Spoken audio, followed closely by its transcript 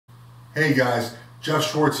Hey guys, Jeff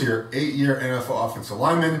Schwartz here, 8-year NFL offensive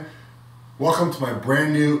lineman. Welcome to my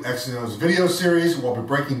brand new X and O's video series where I'll be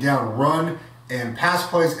breaking down run and pass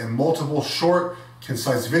plays in multiple short,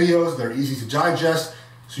 concise videos that are easy to digest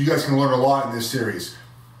so you guys can learn a lot in this series.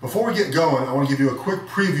 Before we get going, I want to give you a quick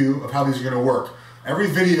preview of how these are going to work. Every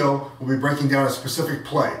video will be breaking down a specific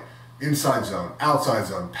play: inside zone, outside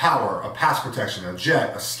zone, power, a pass protection, a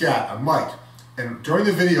jet, a scat, a mic. And during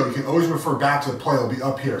the video, you can always refer back to the play. It'll be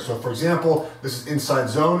up here. So for example, this is inside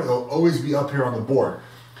zone. It'll always be up here on the board.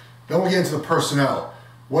 Then we'll get into the personnel.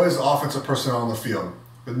 What is the offensive personnel on the field?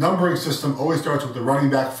 The numbering system always starts with the running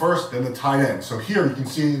back first, then the tight end. So here you can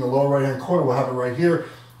see in the lower right-hand corner, we'll have it right here.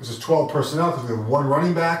 This is 12 personnel because we have one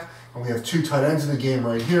running back and we have two tight ends in the game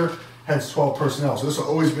right here, hence 12 personnel. So this will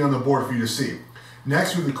always be on the board for you to see.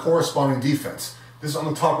 Next, we have the corresponding defense. This is on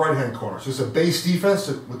the top right-hand corner. So it's a base defense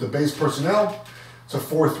with the base personnel. It's a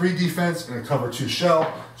 4-3 defense and a cover 2 shell.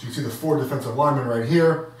 So you can see the 4 defensive linemen right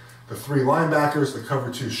here, the 3 linebackers, the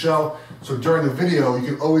cover 2 shell. So during the video, you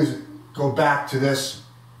can always go back to this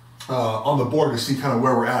on the board to see kind of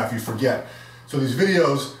where we're at if you forget. So these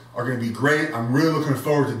videos are going to be great. I'm really looking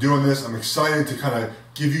forward to doing this. I'm excited to kind of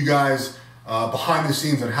give you guys behind the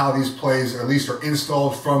scenes on how these plays at least are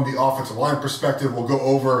installed from the offensive line perspective. We'll go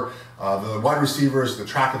over the wide receivers, the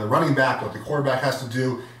track of the running back, what the quarterback has to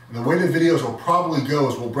do. And the way the videos will probably go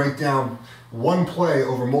is we'll break down one play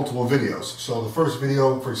over multiple videos. So the first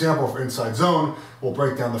video, for example, for inside zone, we'll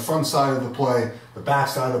break down the front side of the play, the back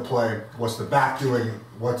side of the play, what's the back doing,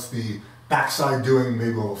 what's the backside doing,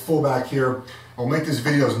 maybe we'll have a fullback here. We'll make these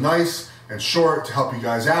videos nice and short to help you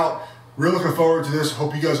guys out. Really looking forward to this.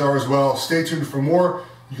 Hope you guys are as well. Stay tuned for more.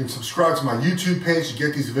 You can subscribe to my YouTube page to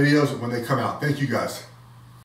get these videos when they come out. Thank you guys.